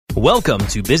Welcome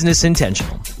to Business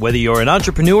Intentional. Whether you're an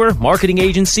entrepreneur, marketing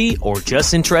agency, or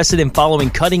just interested in following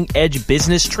cutting-edge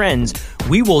business trends,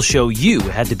 we will show you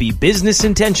how to be business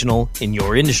intentional in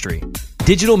your industry.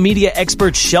 Digital media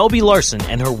expert Shelby Larson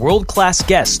and her world-class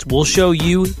guest will show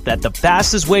you that the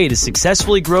fastest way to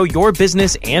successfully grow your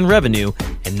business and revenue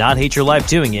and not hate your life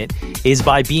doing it is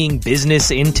by being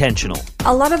business intentional.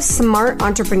 A lot of smart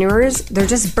entrepreneurs, they're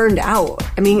just burned out.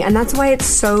 And that's why it's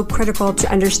so critical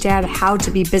to understand how to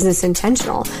be business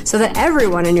intentional so that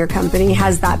everyone in your company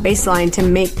has that baseline to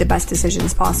make the best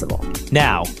decisions possible.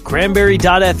 Now,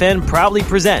 Cranberry.fm proudly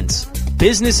presents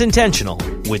Business Intentional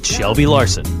with Shelby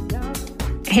Larson.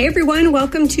 Hey everyone,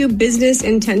 welcome to Business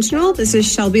Intentional. This is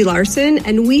Shelby Larson,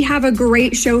 and we have a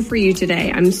great show for you today.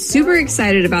 I'm super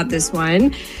excited about this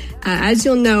one. As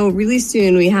you'll know, really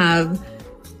soon we have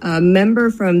a member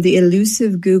from the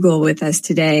elusive Google with us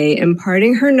today,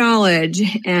 imparting her knowledge.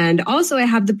 And also I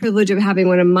have the privilege of having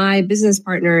one of my business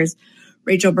partners,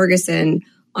 Rachel Bergeson,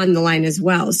 on the line as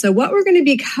well. So what we're going to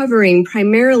be covering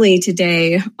primarily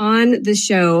today on the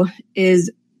show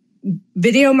is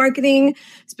video marketing,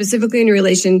 specifically in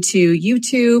relation to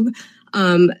YouTube,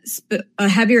 a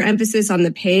heavier emphasis on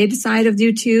the paid side of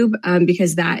YouTube,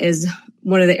 because that is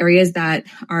one of the areas that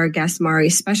our guest Mari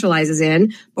specializes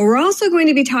in. But we're also going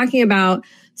to be talking about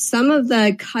some of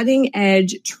the cutting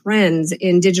edge trends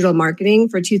in digital marketing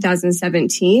for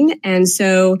 2017. And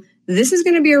so this is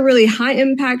going to be a really high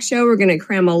impact show. We're going to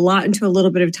cram a lot into a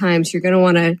little bit of time. So you're going to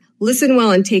want to listen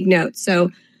well and take notes. So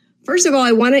first of all,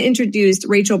 I want to introduce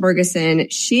Rachel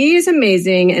Bergeson. She is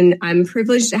amazing, and I'm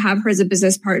privileged to have her as a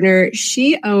business partner.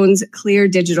 She owns Clear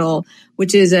Digital,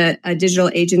 which is a digital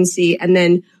agency, and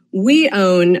then we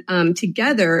own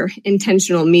together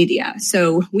Intentional Media.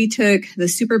 So we took the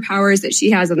superpowers that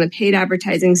she has on the paid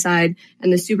advertising side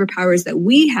and the superpowers that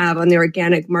we have on the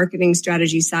organic marketing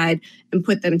strategy side and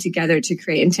put them together to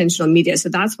create Intentional Media. So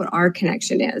that's what our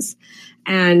connection is.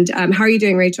 And how are you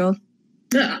doing, Rachel?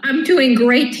 I'm doing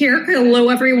great here. Hello,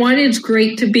 everyone. It's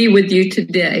great to be with you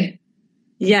today.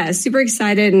 Yeah, super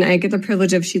excited. And I get the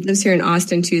privilege of, she lives here in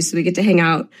Austin too, so we get to hang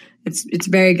out. It's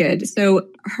very good. So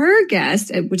her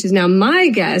guest, which is now my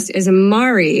guest, is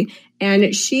Mari,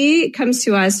 and she comes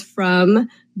to us from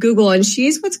Google, and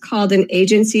she's what's called an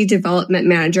agency development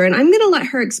manager. And I'm going to let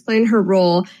her explain her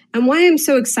role. And why I'm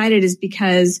so excited is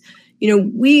because,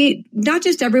 not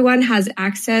just everyone has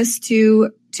access to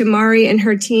Mari and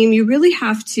her team. You really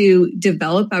have to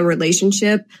develop a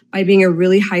relationship by being a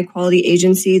really high quality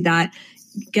agency that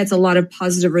gets a lot of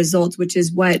positive results, which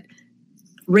is what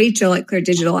Rachel at Clear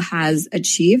Digital has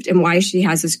achieved and why she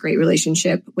has this great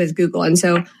relationship with Google. And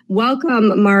so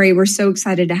welcome, Mari. We're so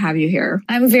excited to have you here.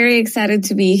 I'm very excited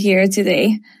to be here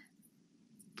today.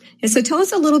 Yeah, so tell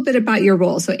us a little bit about your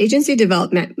role. So agency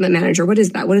development manager, what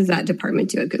is that? What does that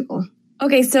department do at Google?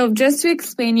 Okay, so just to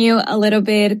explain you a little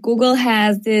bit, Google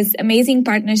has this amazing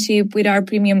partnership with our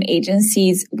premium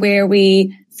agencies where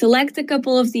we select a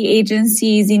couple of the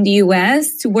agencies in the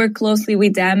US to work closely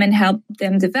with them and help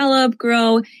them develop,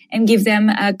 grow, and give them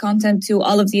content to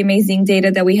all of the amazing data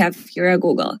that we have here at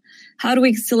Google. How do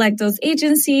we select those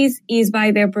agencies? Is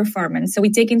by their performance. So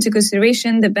we take into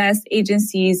consideration the best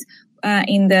agencies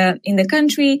in the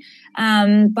country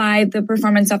by the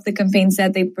performance of the campaigns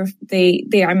that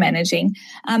they are managing.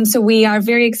 So we are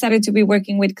very excited to be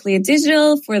working with Clear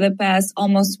Digital for the past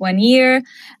almost 1 year,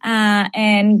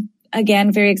 and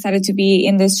again, very excited to be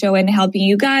in this show and helping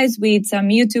you guys with some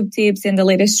YouTube tips and the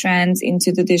latest trends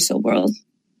into the digital world.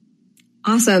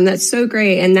 Awesome, that's so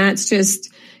great, and that's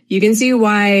just. You can see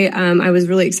why I was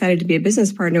really excited to be a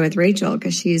business partner with Rachel,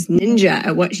 because she's ninja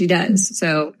at what she does.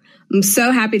 So I'm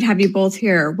so happy to have you both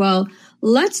here. Well,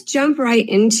 let's jump right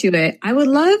into it. I would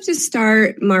love to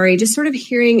start, Mari, just sort of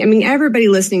hearing, everybody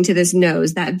listening to this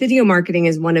knows that video marketing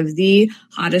is one of the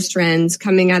hottest trends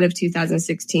coming out of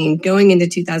 2016, going into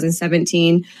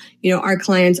 2017. Our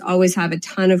clients always have a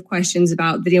ton of questions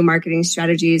about video marketing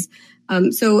strategies.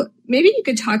 So maybe you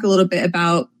could talk a little bit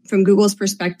about, from Google's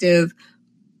perspective,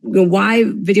 why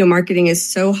video marketing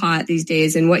is so hot these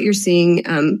days and what you're seeing,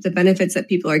 the benefits that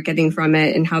people are getting from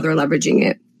it and how they're leveraging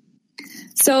it.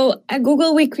 So at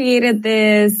Google, we created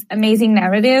this amazing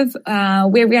narrative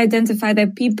where we identify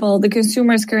that people, the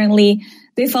consumers currently,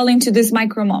 they fall into these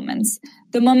micro moments,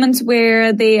 the moments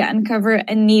where they uncover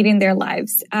a need in their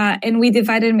lives. And we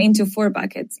divided them into 4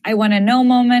 buckets. I want to know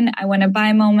moment, I want to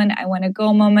buy moment, I want to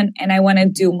go moment, and I want to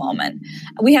do moment.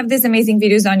 We have these amazing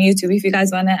videos on YouTube if you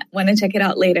guys want to check it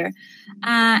out later.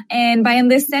 And by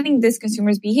understanding this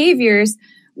consumers' behaviors,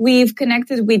 we've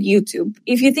connected with YouTube.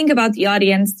 If you think about the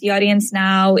audience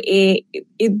now,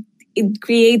 it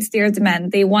creates their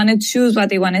demand. They want to choose what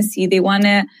they want to see. They want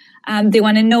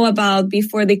to know about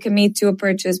before they commit to a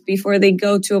purchase, before they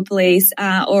go to a place,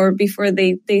 or before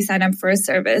they sign up for a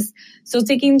service. So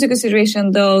taking into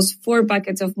consideration those 4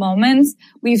 buckets of moments,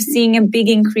 we've seen a big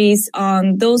increase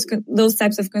on those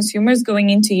types of consumers going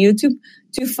into YouTube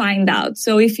to find out.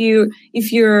 So if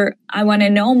you're I want to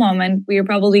know moment, we're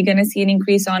probably going to see an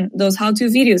increase on those how-to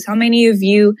videos. How many of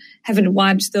you haven't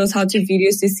watched those how-to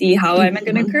videos to see how am I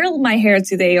going to curl my hair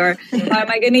today, or how am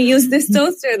I going to use this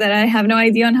toaster that I have no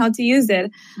idea on how to use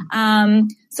it?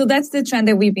 So that's the trend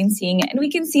that we've been seeing. And we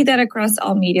can see that across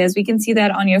all medias. We can see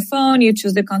that on your phone. You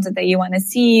choose the content that you want to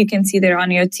see. You can see that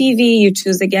on your TV. You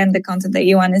choose, again, the content that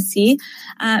you want to see.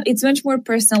 It's much more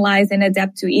personalized and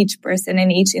adapt to each person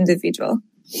and each individual.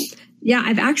 Yeah,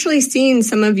 I've actually seen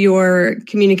some of your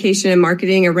communication and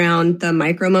marketing around the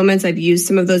micro moments. I've used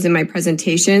some of those in my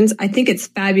presentations. I think it's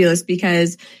fabulous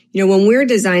because, when we're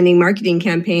designing marketing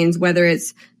campaigns, whether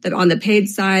it's on the paid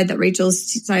side that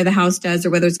Rachel's side of the house does,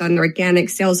 or whether it's on the organic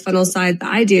sales funnel side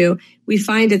that I do, we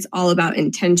find it's all about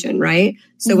intention, right?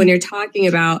 So when you're talking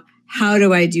about how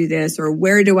do I do this, or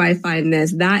where do I find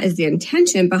this? That is the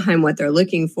intention behind what they're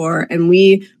looking for. And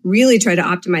we really try to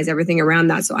optimize everything around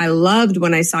that. So I loved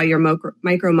when I saw your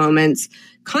micro moments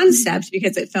concept,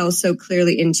 because it fell so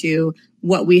clearly into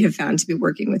what we have found to be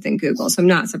working within Google. So I'm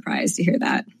not surprised to hear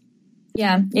that.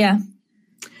 Yeah.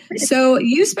 So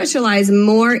you specialize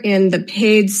more in the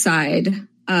paid side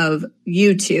of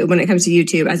YouTube when it comes to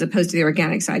YouTube, as opposed to the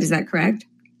organic side. Is that correct?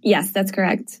 Yes, that's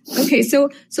correct. Okay, so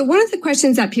one of the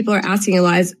questions that people are asking a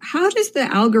lot is, how does the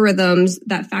algorithms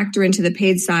that factor into the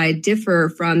paid side differ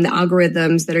from the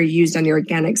algorithms that are used on the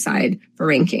organic side for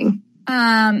ranking?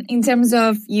 In terms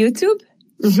of YouTube?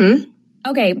 Mm-hmm.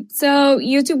 Okay, so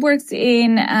YouTube works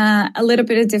in a little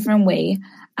bit of a different way.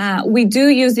 We do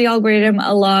use the algorithm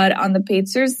a lot on the paid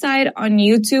search side. On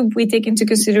YouTube, we take into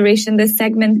consideration the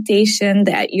segmentation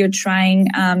that you're trying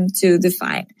to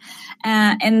define.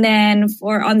 And then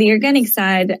on the organic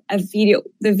side, the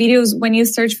videos, when you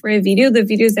search for a video, the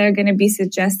videos that are going to be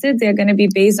suggested, they're going to be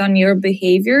based on your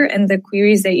behavior and the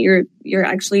queries that you're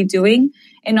actually doing,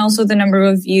 and also the number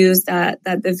of views that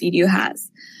the video has.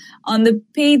 On the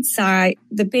paid side,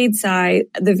 the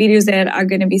videos that are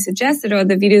going to be suggested, or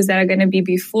the videos that are going to be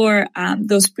before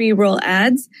those pre-roll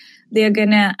ads, they're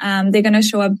gonna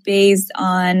show up based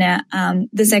on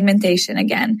the segmentation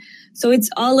again. So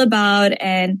it's all about,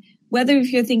 and whether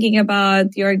if you're thinking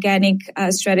about the organic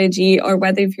strategy, or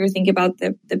whether if you're thinking about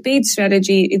the paid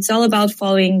strategy, it's all about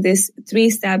following this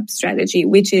 3-step strategy,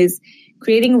 which is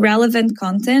creating relevant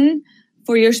content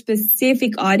for your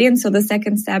specific audience. So the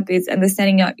second step is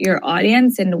understanding your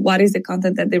audience and what is the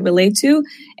content that they relate to.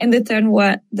 And the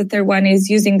third one is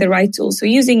using the right tool. So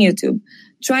using YouTube.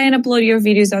 Try and upload your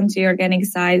videos onto your organic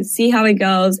side, see how it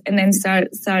goes, and then start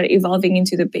evolving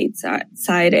into the paid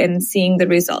side and seeing the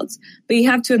results. But you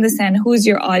have to understand who's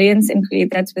your audience and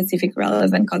create that specific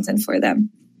relevant content for them.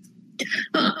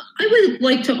 I would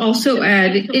like to also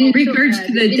add, in regards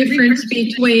to the difference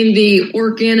between the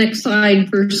organic side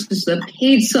versus the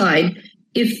paid side,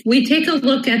 if we take a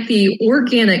look at the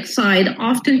organic side,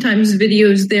 oftentimes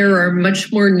videos there are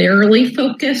much more narrowly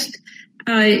focused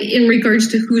in regards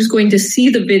to who's going to see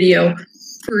the video.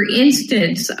 For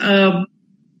instance, an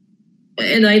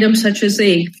item such as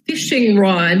a fishing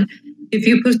rod, if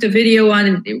you post a video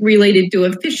on related to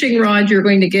a fishing rod, you're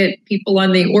going to get people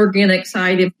on the organic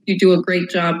side if you do a great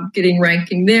job getting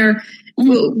ranking there.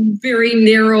 Very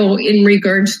narrow in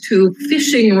regards to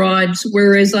fishing rods,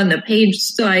 whereas on the paid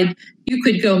side, you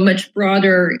could go much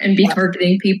broader and be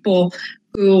targeting people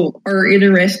who are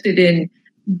interested in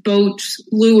boats,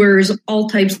 lures, all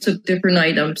types of different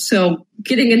items. So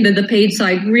getting into the paid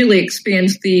side really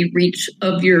expands the reach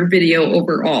of your video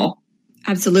overall.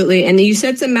 Absolutely. And you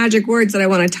said some magic words that I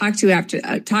want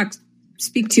to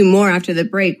speak to more after the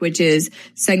break, which is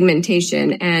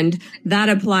segmentation. And that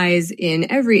applies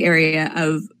in every area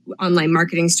of online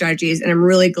marketing strategies. And I'm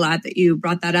really glad that you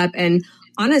brought that up. And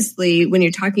honestly, when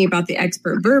you're talking about the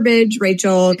expert verbiage,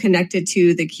 Rachel, connected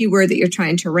to the keyword that you're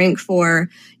trying to rank for,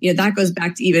 that goes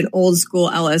back to even old school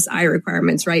LSI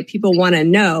requirements, right? People want to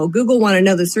know, Google want to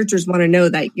know, the searchers want to know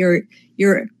that you're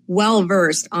well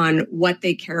versed on what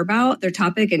they care about, their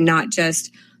topic, and not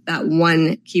just that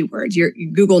one keyword.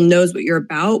 Google knows what you're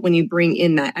about when you bring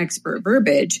in that expert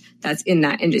verbiage that's in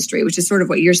that industry, which is sort of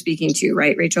what you're speaking to,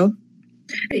 right, Rachel?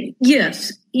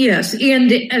 Yes.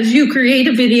 And as you create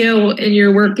a video and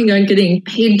you're working on getting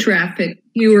paid traffic,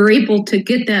 you are able to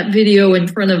get that video in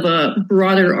front of a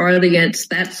broader audience,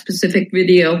 that specific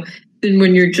video, than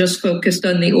when you're just focused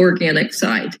on the organic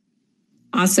side.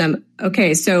 Awesome.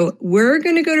 Okay, so we're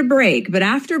going to go to break, but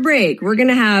after break, we're going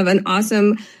to have an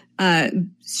awesome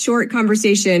short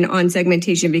conversation on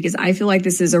segmentation, because I feel like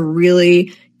this is a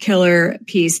really killer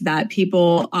piece that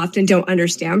people often don't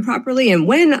understand properly. And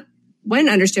when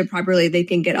understood properly, they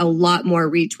can get a lot more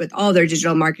reach with all their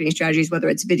digital marketing strategies, whether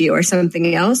it's video or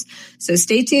something else. So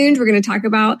stay tuned. We're going to talk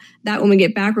about that when we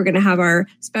get back. We're going to have our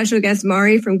special guest,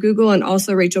 Mari from Google, and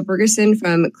also Rachel Bergeson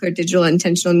from Clear Digital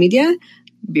Intentional Media.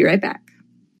 Be right back.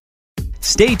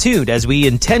 Stay tuned as we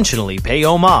intentionally pay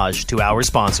homage to our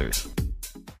sponsors.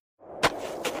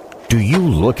 Do you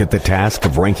look at the task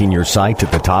of ranking your site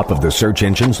at the top of the search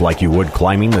engines like you would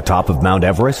climbing the top of Mount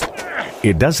Everest?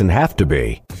 It doesn't have to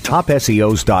be.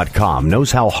 TopSEOs.com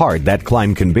knows how hard that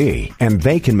climb can be, and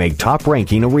they can make top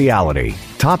ranking a reality.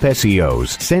 Top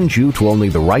SEOs sends you to only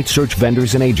the right search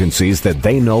vendors and agencies that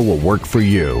they know will work for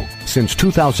you. Since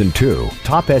 2002,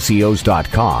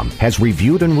 TopSEOs.com has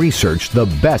reviewed and researched the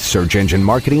best search engine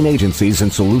marketing agencies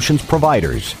and solutions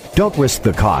providers. Don't risk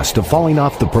the cost of falling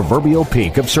off the proverbial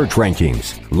peak of search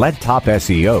rankings. Let Top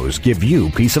SEOs give you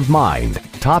peace of mind.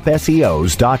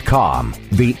 TopSEOs.com,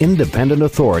 the independent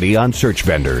authority on search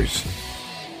vendors.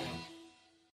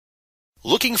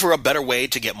 Looking for a better way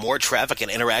to get more traffic and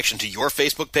interaction to your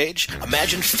Facebook page?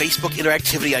 Imagine Facebook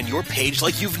interactivity on your page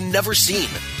like you've never seen.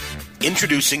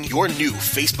 Introducing your new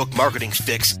Facebook marketing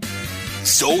fix,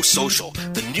 ZoSocial,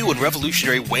 the new and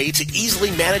revolutionary way to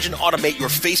easily manage and automate your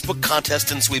Facebook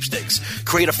contests and sweepstakes.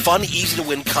 Create a fun,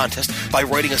 easy-to-win contest by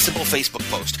writing a simple Facebook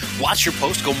post. Watch your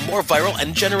post go more viral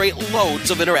and generate loads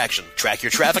of interaction. Track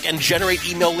your traffic and generate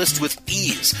email lists with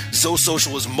ease.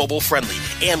 ZoSocial is mobile-friendly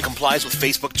and complies with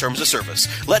Facebook terms of service.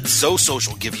 Let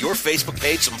ZoSocial give your Facebook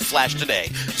page some flash today.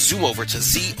 Zoom over to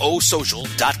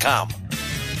ZoSocial.com.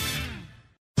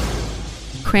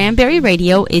 Cranberry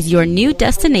Radio is your new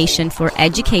destination for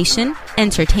education,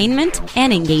 entertainment,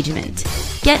 and engagement.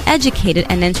 Get educated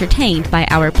and entertained by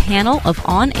our panel of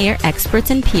on-air experts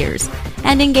and peers,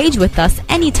 and engage with us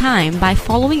anytime by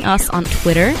following us on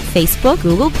Twitter, Facebook,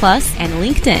 Google+, and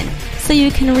LinkedIn, so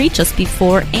you can reach us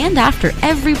before and after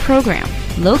every program.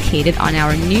 Located on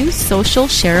our new social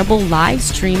shareable live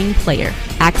streaming player.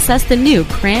 Access the new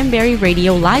Cranberry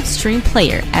Radio live stream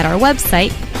player at our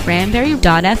website,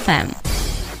 cranberry.fm.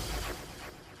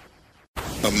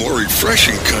 A more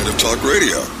refreshing kind of talk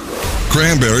radio.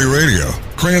 Cranberry Radio.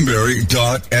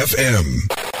 Cranberry.fm.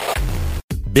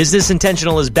 Business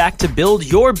Intentional is back to build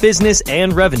your business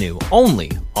and revenue only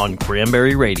on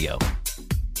Cranberry Radio.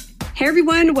 Hey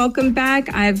everyone, welcome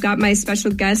back. I've got my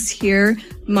special guests here,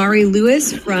 Mari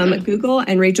Lewis from Google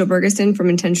and Rachel Bergeson from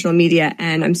Intentional Media.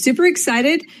 And I'm super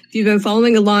excited. If you've been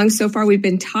following along so far, we've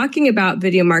been talking about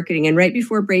video marketing. And right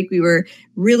before break, we were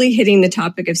really hitting the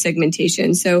topic of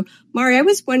segmentation. So Mari, I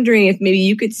was wondering if maybe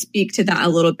you could speak to that a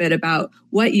little bit about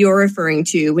what you're referring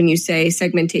to when you say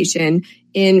segmentation.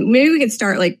 And maybe we could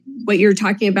start like what you're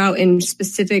talking about in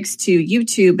specifics to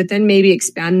YouTube, but then maybe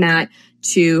expand that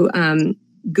to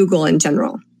Google in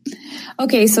general.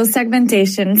 Okay, so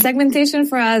segmentation. Segmentation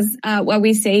for us, what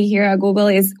we say here at Google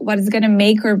is what is going to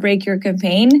make or break your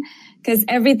campaign, because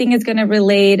everything is going to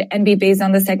relate and be based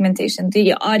on the segmentation,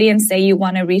 the audience that you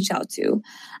want to reach out to.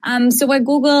 So at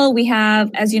Google, we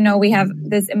have, as you know, we have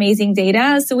this amazing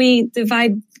data. So we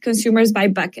divide consumers by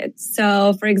buckets.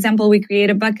 So for example, we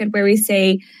create a bucket where we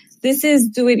say, this is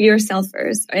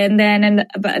do-it-yourselfers. And then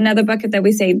another bucket that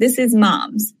we say, this is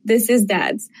moms, this is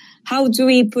dads. How do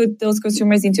we put those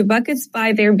consumers into buckets?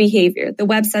 By their behavior, the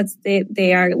websites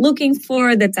they are looking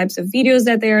for, the types of videos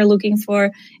that they are looking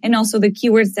for, and also the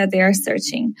keywords that they are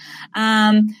searching.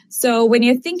 So when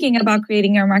you're thinking about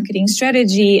creating your marketing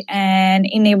strategy and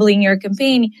enabling your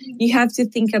campaign, you have to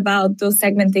think about those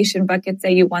segmentation buckets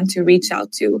that you want to reach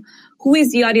out to. Who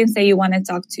is the audience that you want to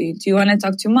talk to? Do you want to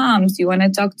talk to moms? Do you want to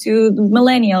talk to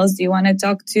millennials? Do you want to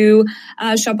talk to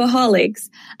shopaholics?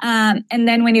 And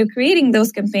then when you're creating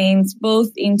those campaigns,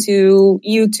 both into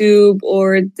YouTube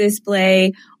or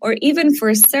display, or even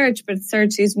for search, but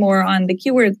search is more on the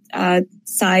keyword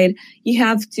side, you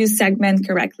have to segment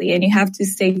correctly and you have to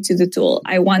say to the tool,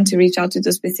 I want to reach out to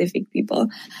the specific people.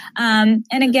 And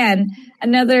again,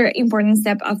 another important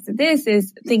step after this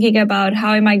is thinking about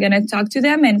how am I going to talk to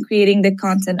them, and creating the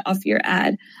content of your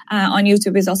ad on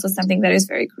YouTube is also something that is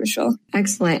very crucial.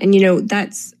 Excellent. And you know,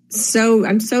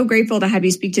 I'm so grateful to have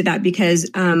you speak to that, because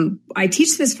I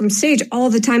teach this from stage all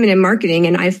the time and in marketing.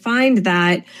 And I find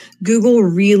that Google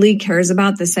really cares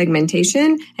about the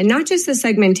segmentation, and not just the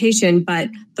segmentation, but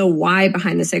the why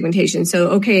behind the segmentation. So,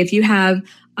 okay, if you have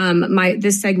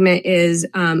this segment is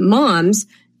moms,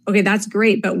 okay, that's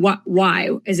great, but why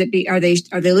is it? Are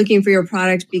they looking for your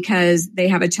product because they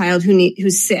have a child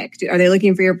who's sick? Are they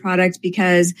looking for your product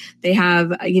because they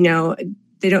have,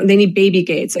 they need baby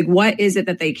gates? Like, what is it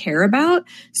that they care about?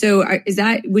 So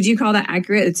would you call that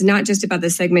accurate? It's not just about the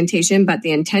segmentation, but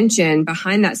the intention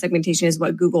behind that segmentation is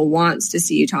what Google wants to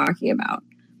see you talking about.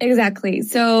 Exactly.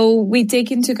 So we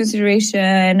take into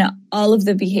consideration all of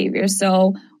the behavior.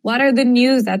 So what are the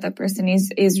news that the person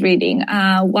is reading?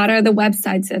 What are the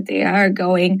websites that they are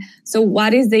going? So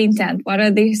what is the intent? What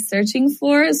are they searching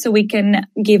for? So we can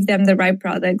give them the right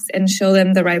products and show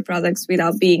them the right products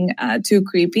without being too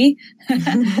creepy.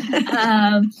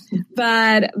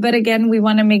 But again, we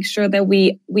want to make sure that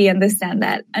we understand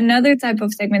that. Another type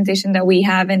of segmentation that we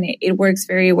have, and it works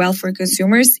very well for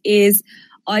consumers, is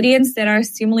audience that are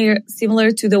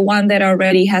similar to the one that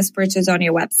already has purchased on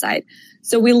your website.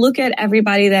 So we look at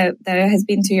everybody that has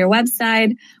been to your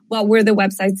website. What were the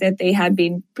websites that they had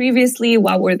been previously?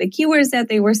 What were the keywords that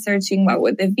they were searching? What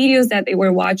were the videos that they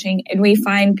were watching? And we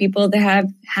find people that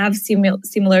have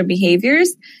similar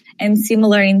behaviors and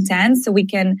similar intent, so we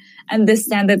can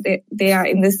understand that they are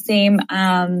in the same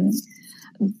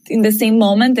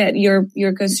moment that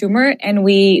your consumer, and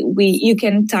you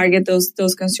can target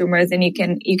those consumers, and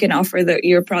you can offer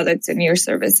your products and your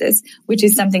services, which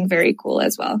is something very cool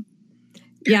as well.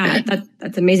 Yeah,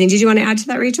 that's amazing. Did you want to add to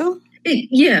that, Rachel?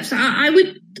 Yes, I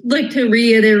would like to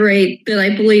reiterate that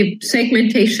I believe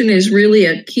segmentation is really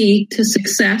a key to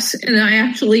success. And I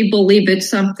actually believe it's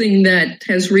something that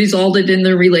has resulted in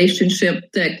the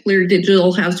relationship that Clear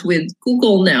Digital has with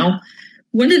Google now.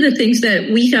 One of the things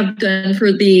that we have done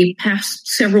for the past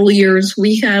several years,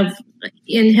 we have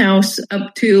in-house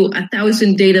up to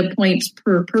 1,000 data points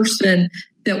per person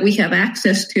that we have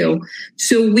access to.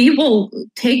 So we will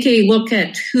take a look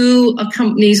at who a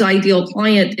company's ideal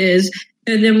client is.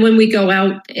 And then when we go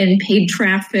out and paid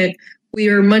traffic, we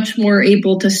are much more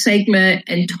able to segment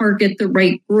and target the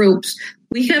right groups.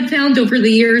 We have found over the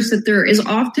years that there is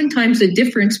oftentimes a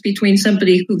difference between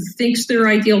somebody who thinks their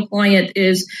ideal client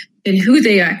is and who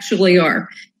they actually are.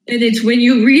 And it's when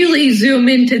you really zoom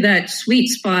into that sweet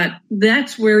spot,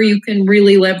 that's where you can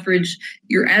really leverage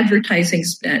your advertising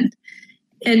spend.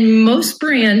 And most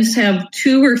brands have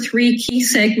 2 or 3 key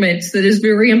segments that is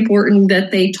very important that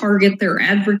they target their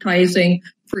advertising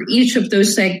for each of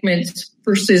those segments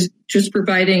versus just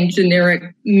providing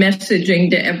generic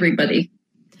messaging to everybody.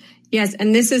 Yes,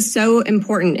 and this is so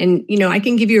important. And, I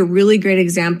can give you a really great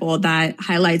example that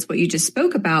highlights what you just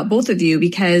spoke about, both of you,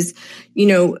 because,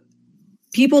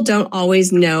 people don't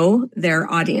always know their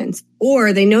audience,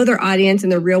 or they know their audience in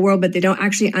the real world, but they don't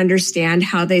actually understand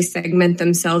how they segment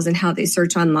themselves and how they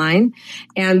search online.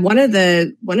 And one of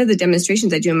the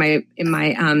demonstrations I do in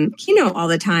my keynote all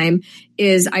the time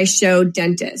is I show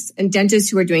dentists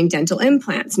who are doing dental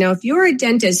implants. Now, if you're a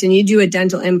dentist and you do a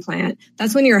dental implant,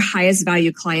 that's one of your highest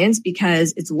value clients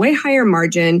because it's way higher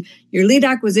margin. Your lead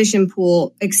acquisition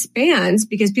pool expands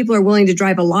because people are willing to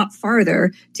drive a lot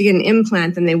farther to get an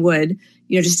implant than they would,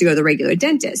 just to go to the regular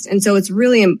dentist. And so it's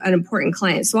really an important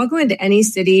client. So I'll go into any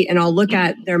city and I'll look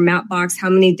at their map box, how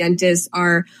many dentists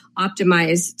are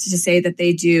optimized to say that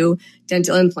they do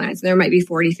dental implants. And there might be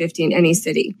 40, 50 in any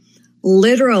city.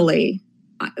 Literally,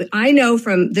 I know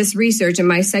from this research and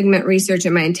my segment research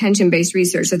and my intention-based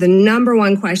research that the number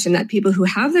one question that people who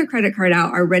have their credit card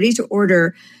out are ready to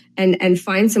order and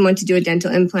find someone to do a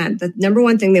dental implant, the number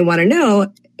one thing they want to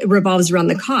know revolves around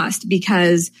the cost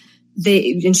because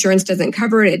the insurance doesn't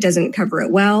cover it. It doesn't cover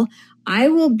it well. I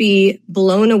will be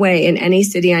blown away in any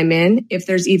city I'm in if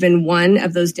there's even one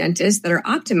of those dentists that are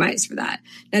optimized for that.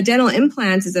 Now, dental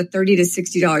implants is a $30 to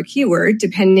 $60 keyword,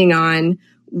 depending on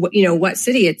what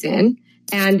city it's in.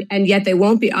 And yet they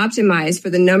won't be optimized for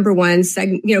the number one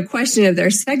question of their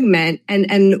segment. And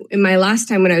in my last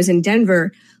time when I was in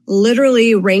Denver,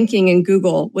 literally ranking in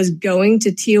Google was going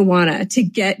to Tijuana to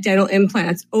get dental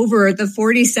implants over the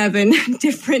 47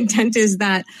 different dentists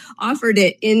that offered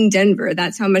it in Denver.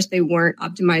 That's how much they weren't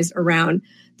optimized around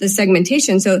the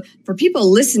segmentation. So for people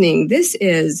listening, this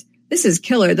is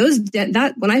killer.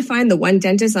 When I find the one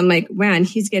dentist, I'm like, man,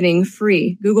 he's getting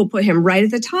free. Google put him right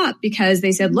at the top because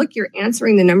they said, look, you're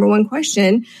answering the number one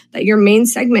question that your main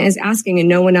segment is asking and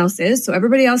no one else is. So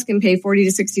everybody else can pay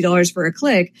 $40 to $60 for a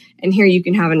click. And here you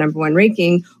can have a number one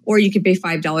ranking, or you could pay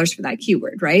 $5 for that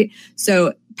keyword, right?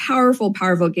 So powerful,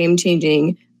 powerful,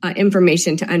 game-changing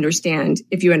information to understand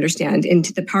if you understand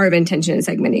into the power of intention and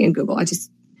segmenting in Google.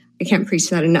 I can't preach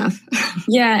that enough.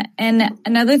 Yeah. And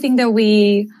another thing that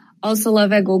we also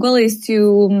love at Google is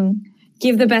to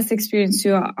give the best experience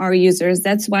to our users.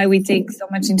 That's why we take so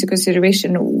much into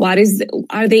consideration.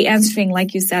 Are they answering,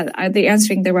 like you said, are they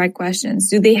answering the right questions?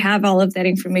 Do they have all of that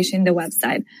information in the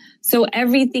website? So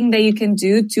everything that you can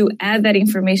do to add that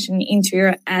information into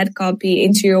your ad copy,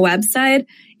 into your website,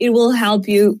 it will help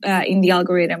you in the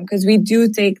algorithm, because we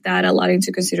do take that a lot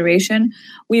into consideration.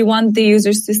 We want the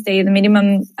users to stay the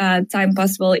minimum time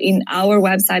possible in our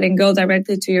website and go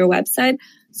directly to your website.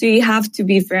 So you have to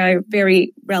be very,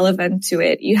 very relevant to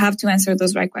it. You have to answer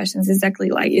those right questions, exactly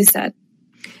like you said.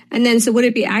 And then, so would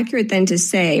it be accurate then to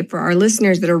say for our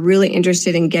listeners that are really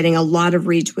interested in getting a lot of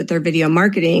reach with their video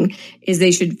marketing is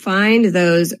they should find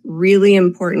those really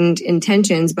important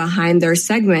intentions behind their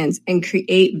segments and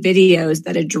create videos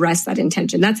that address that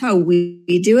intention? That's how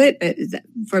we do it.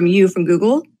 From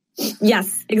Google?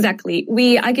 Yes, exactly.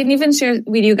 I can even share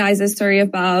with you guys a story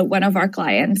about one of our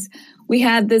clients. We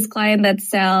had this client that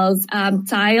sells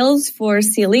tiles for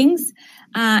ceilings.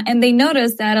 And they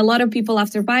noticed that a lot of people,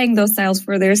 after buying those tiles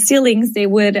for their ceilings, they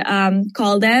would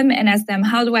call them and ask them,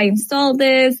 how do I install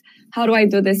this? How do I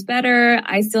do this better?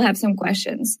 I still have some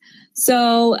questions.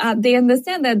 So they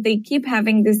understand that they keep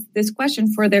having this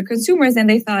question for their consumers. And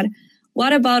they thought,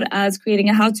 what about us creating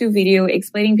a how-to video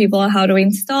explaining people how to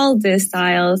install these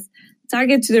tiles?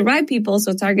 Target to the right people,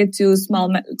 so target to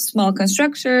small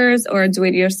constructors or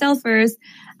do-it-yourselfers,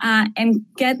 and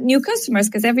get new customers,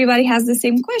 because everybody has the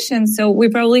same question. So we're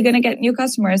probably going to get new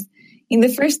customers. In the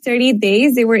first 30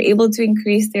 days, they were able to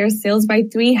increase their sales by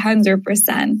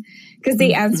 300% because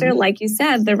they answered, like you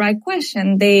said, the right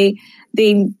question. They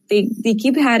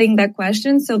keep adding that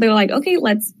question. So they're like, okay,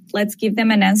 let's give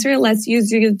them an answer. Let's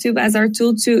use YouTube as our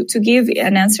tool to give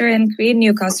an answer and create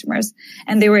new customers.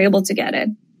 And they were able to get it.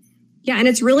 Yeah, and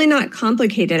it's really not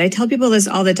complicated. I tell people this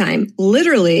all the time.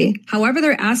 Literally, however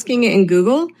they're asking it in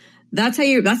Google, that's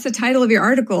the title of your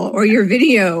article or your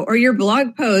video or your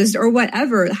blog post or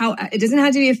whatever. It doesn't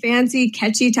have to be a fancy,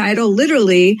 catchy title.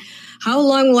 Literally, how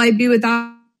long will I be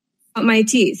without my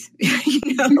teeth?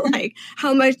 Like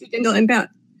how much do dental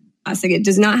implants? Like, it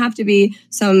does not have to be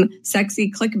some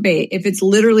sexy clickbait. If it's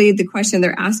literally the question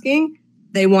they're asking,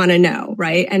 they want to know,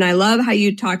 right? And I love how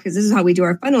you talk, because this is how we do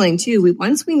our funneling too.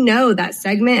 Once we know that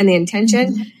segment and the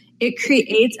intention, it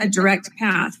creates a direct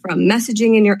path from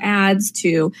messaging in your ads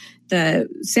to the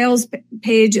sales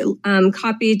page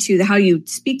copy to how you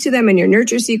speak to them in your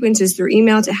nurture sequences through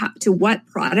email to what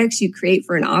products you create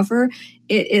for an offer.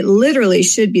 It literally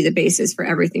should be the basis for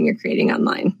everything you're creating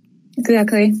online.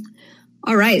 Exactly.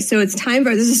 All right. So it's time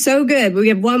this is so good. We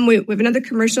have another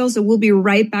commercial. So we'll be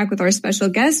right back with our special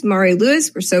guest, Mari Lewis.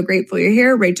 We're so grateful you're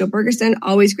here. Rachel Bergerson,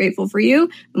 always grateful for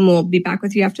you. And we'll be back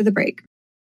with you after the break.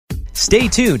 Stay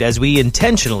tuned as we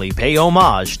intentionally pay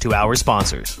homage to our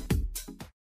sponsors.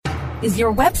 Is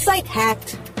your website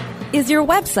hacked? Is your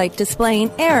website displaying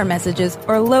error messages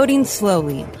or loading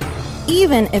slowly?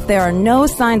 Even if there are no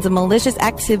signs of malicious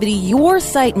activity, your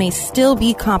site may still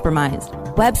be compromised.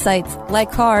 Websites, like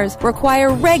cars,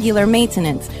 require regular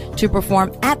maintenance to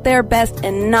perform at their best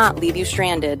and not leave you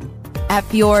stranded. At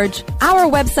Fjorge,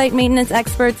 our website maintenance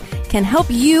experts can help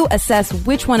you assess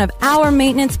which one of our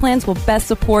maintenance plans will best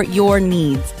support your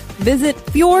needs. Visit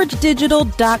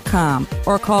fjorgedigital.com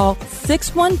or call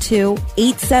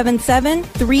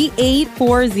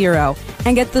 612-877-3840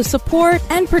 and get the support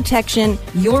and protection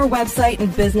your website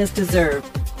and business deserve.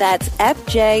 That's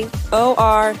FJORGE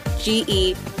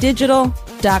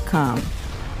digital.com.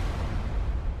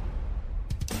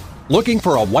 Looking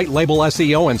for a white label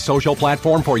SEO and social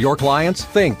platform for your clients?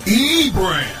 Think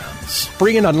eBrands.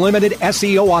 Free and unlimited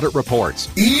SEO audit reports.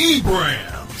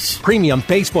 eBrands. Premium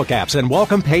Facebook apps and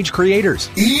welcome page creators.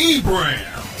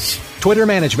 eBrands. Twitter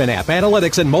management app,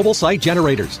 analytics, and mobile site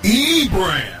generators.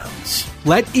 eBrands.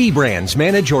 Let eBrands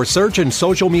manage your search and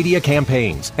social media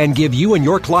campaigns and give you and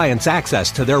your clients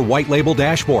access to their white label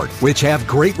dashboard, which have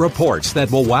great reports that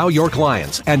will wow your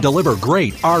clients and deliver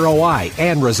great ROI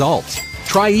and results.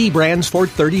 Try eBrands for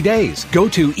 30 days. Go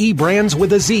to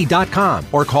eBrandsWithAZ.com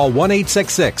or call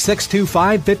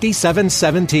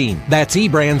 1-866-625-5717. That's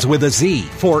eBrands with a Z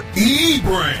for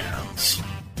eBrands.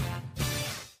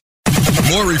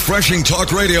 More refreshing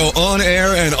talk radio on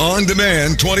air and on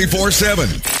demand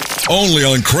 24/7. Only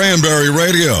on Cranberry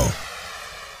Radio.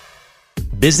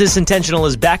 Business Intentional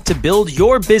is back to build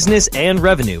your business and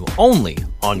revenue only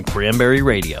on Cranberry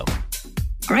Radio.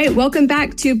 All right, welcome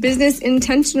back to Business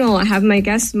Intentional. I have my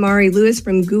guest, Mari Lewis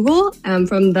from Google,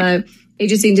 from the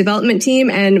agency and development team,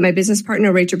 and my business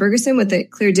partner, Rachel Bergerson, with the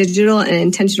Clear Digital and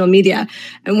Intentional Media.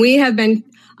 And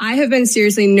I have been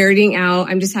seriously nerding out.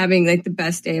 I'm just having like the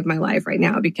best day of my life right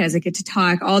now because I get to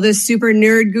talk all this super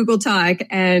nerd Google talk.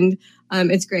 And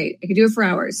It's great. I could do it for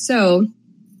hours. So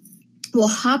we'll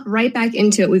hop right back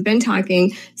into it. We've been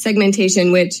talking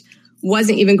segmentation, which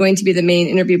wasn't even going to be the main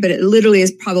interview, but it literally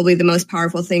is probably the most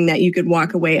powerful thing that you could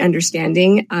walk away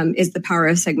understanding, is the power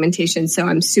of segmentation. So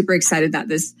I'm super excited that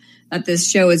this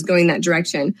show is going that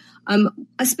direction.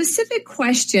 A specific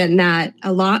question that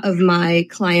a lot of my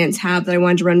clients have that I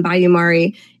wanted to run by you,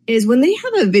 Mari, is when they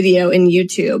have a video in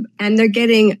YouTube and they're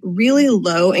getting really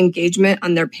low engagement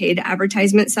on their paid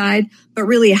advertisement side, but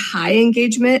really high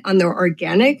engagement on their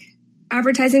organic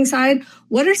advertising side,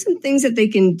 what are some things that they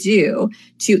can do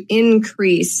to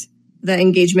increase the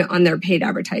engagement on their paid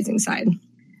advertising side?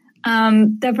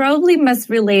 They're probably most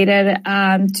related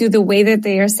to the way that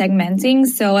they are segmenting.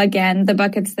 So again, the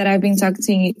buckets that I've been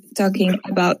talking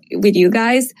about with you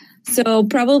guys. So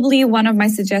probably one of my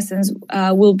suggestions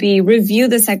will be review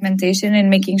the segmentation and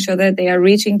making sure that they are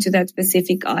reaching to that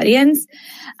specific audience.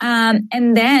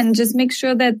 And then just make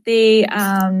sure that they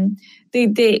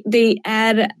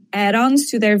add add-ons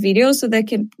to their videos so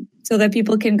that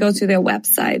people can go to their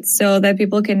website, so that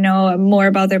people can know more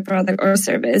about their product or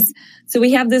service. So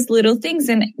we have these little things,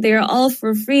 and they're all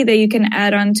for free that you can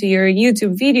add on to your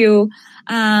YouTube video,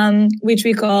 which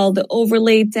we call the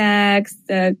overlay text,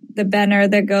 the banner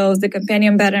that goes, the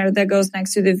companion banner that goes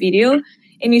next to the video.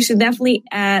 And you should definitely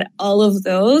add all of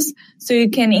those so you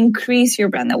can increase your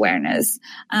brand awareness.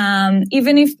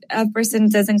 Even if a person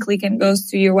doesn't click and goes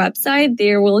to your website,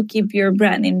 they will keep your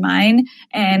brand in mind.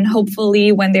 And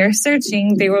hopefully when they're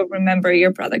searching, they will remember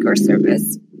your product or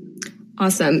service.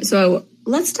 Awesome. So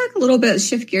let's talk a little bit,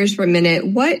 shift gears for a minute.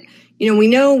 We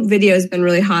know video has been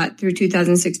really hot through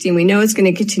 2016. We know it's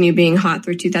going to continue being hot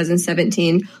through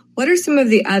 2017. What are some of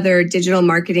the other digital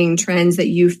marketing trends that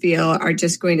you feel are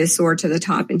just going to soar to the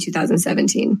top in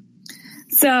 2017?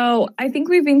 So I think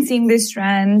we've been seeing these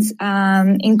trends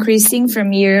increasing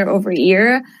from year over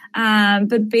year.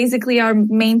 But basically our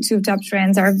main two top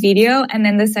trends are video, and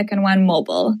then the second one,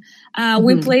 mobile.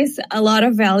 We place a lot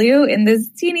of value in this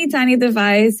teeny tiny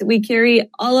device. We carry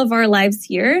all of our lives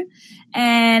here.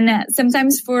 And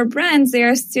sometimes for brands, they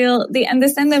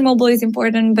understand that mobile is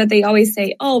important, but they always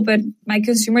say, oh, but my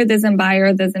consumer doesn't buy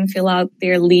or doesn't fill out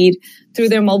their lead through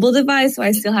their mobile device. So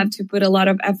I still have to put a lot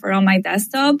of effort on my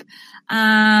desktop.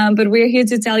 But we're here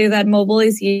to tell you that mobile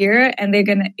is here, and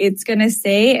it's going to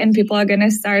stay, and people are going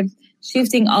to start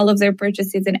shifting all of their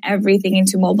purchases and everything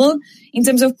into mobile. In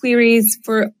terms of queries,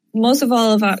 for most of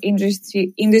all of our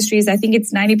industries, I think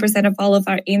it's 90% of all of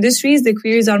our industries, the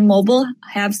queries on mobile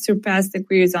have surpassed the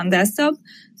queries on desktop.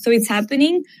 So it's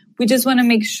happening. We just want to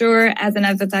make sure as an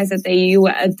advertiser that you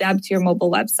adapt your mobile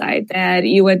website, that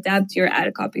you adapt your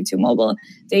ad copy to mobile,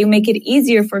 that you make it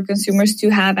easier for consumers to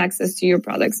have access to your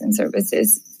products and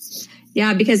services.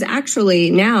 Yeah, because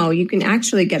actually now you can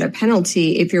actually get a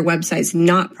penalty if your website's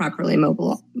not properly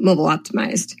mobile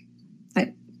optimized.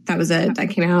 That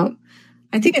came out,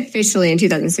 I think, officially in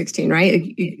 2016,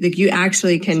 right? You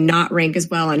actually cannot rank as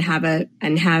well and have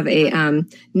a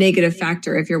negative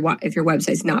factor if your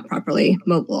website's not properly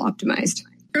mobile optimized.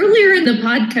 Earlier in the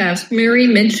podcast, Mary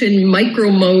mentioned micro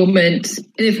moments. And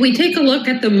if we take a look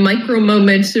at the micro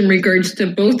moments in regards to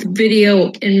both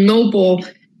video and mobile,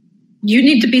 you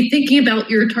need to be thinking about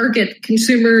your target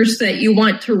consumers, that you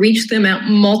want to reach them at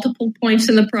multiple points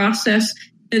in the process,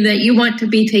 and that you want to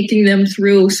be taking them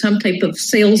through some type of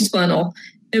sales funnel.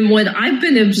 And what I've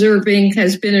been observing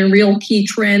has been a real key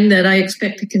trend that I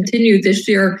expect to continue this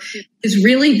year is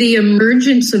really the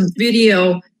emergence of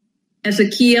video as a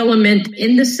key element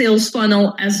in the sales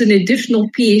funnel, as an additional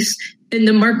piece in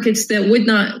the markets that would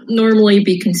not normally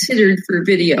be considered for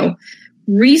video.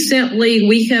 Recently,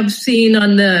 we have seen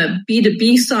on the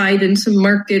B2B side in some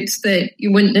markets that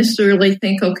you wouldn't necessarily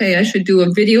think, okay, I should do a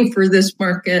video for this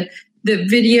market. The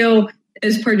video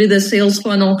as part of the sales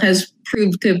funnel has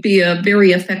proved to be a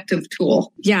very effective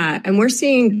tool. Yeah, and we're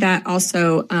seeing that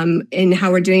also in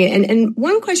how we're doing it. And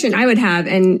one question I would have,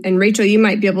 and Rachel, you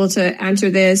might be able to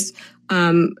answer this,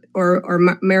 or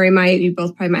Mary might, you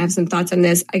both probably might have some thoughts on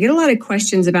this. I get a lot of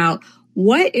questions about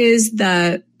what is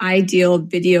the ideal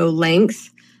video length,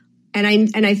 and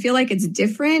I feel like it's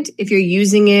different if you're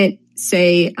using it,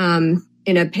 say,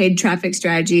 in a paid traffic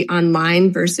strategy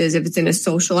online versus if it's in a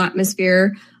social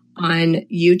atmosphere on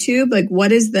YouTube. Like,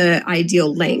 what is the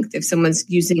ideal length if someone's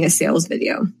using a sales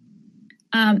video?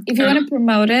 If you want to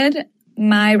promote it,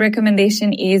 my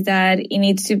recommendation is that it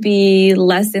needs to be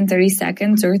less than 30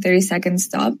 seconds or 30 seconds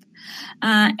stop.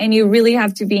 And you really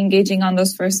have to be engaging on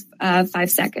those first 5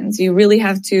 seconds. You really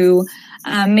have to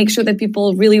make sure that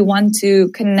people really want to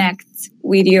connect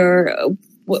with your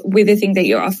with the thing that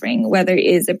you're offering, whether it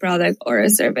is a product or a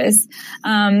service.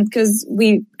 Because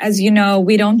we, as you know,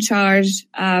 we don't charge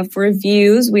for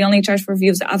views. We only charge for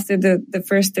views after the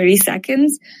first 30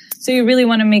 seconds. So you really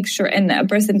want to make sure, and a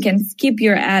person can skip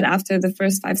your ad after the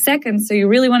first 5 seconds. So you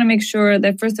really want to make sure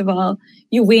that, first of all,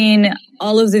 you win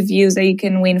all of the views that you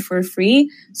can win for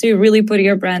free. So you really put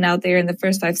your brand out there in the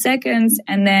first 5 seconds.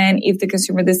 And then if the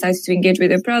consumer decides to engage with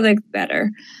your product,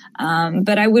 better.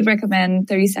 But I would recommend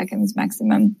 30 seconds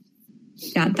maximum.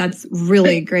 Yeah, that's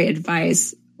really great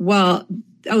advice. Well,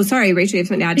 oh, sorry, Rachel, you have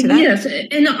something to add to that? Yes,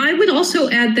 and I would also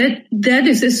add that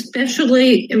is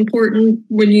especially important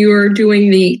when you are doing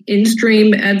the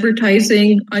in-stream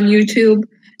advertising on YouTube.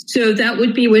 So that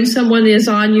would be when someone is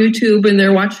on YouTube and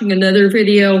they're watching another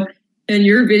video and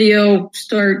your video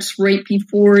starts right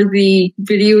before the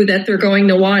video that they're going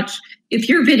to watch. If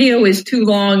your video is too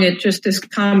long, it just is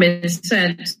common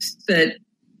sense that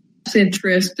less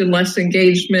interest and less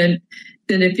engagement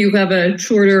than if you have a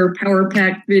shorter,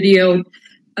 power-packed video.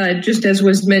 Just as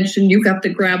was mentioned, you have to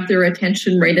grab their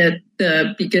attention right at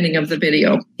the beginning of the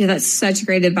video. Yeah, that's such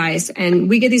great advice. And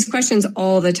we get these questions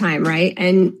all the time, right?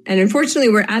 And unfortunately,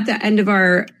 we're at the end of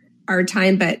our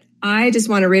time, but I just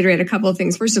want to reiterate a couple of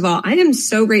things. First of all, I am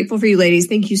so grateful for you ladies.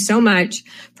 Thank you so much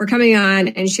for coming on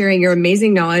and sharing your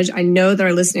amazing knowledge. I know that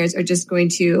our listeners are just going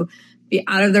to be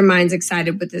out of their minds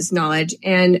excited with this knowledge.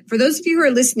 And for those of you who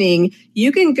are listening,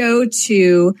 you can go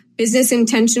to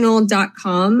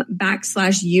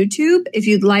businessintentional.com/YouTube if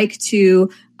you'd like to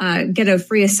get a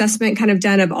free assessment kind of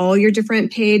done of all your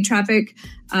different paid traffic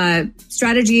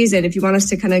strategies. And if you want us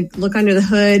to kind of look under the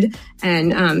hood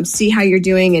and see how you're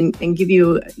doing and give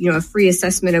you, a free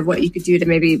assessment of what you could do to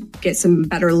maybe get some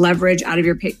better leverage out of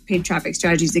your paid traffic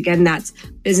strategies. Again, that's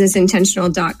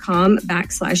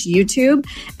businessintentional.com/YouTube.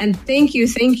 And thank you,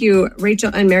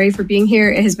 Rachel and Mary, for being here.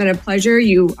 It has been a pleasure.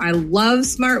 I love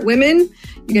smart women.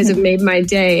 You guys have made my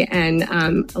day, and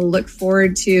I look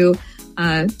forward to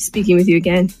speaking with you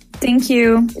again. Thank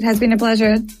you. It has been a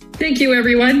pleasure. Thank you,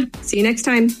 everyone. See you next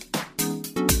time.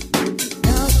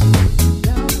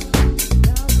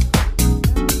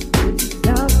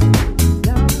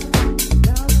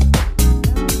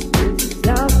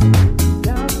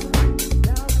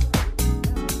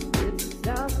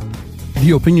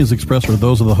 The opinions expressed are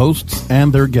those of the hosts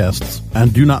and their guests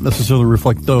and do not necessarily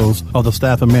reflect those of the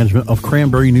staff and management of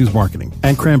Cranberry News Marketing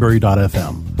and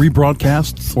Cranberry.fm.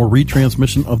 Rebroadcasts or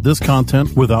retransmission of this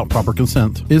content without proper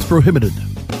consent is prohibited.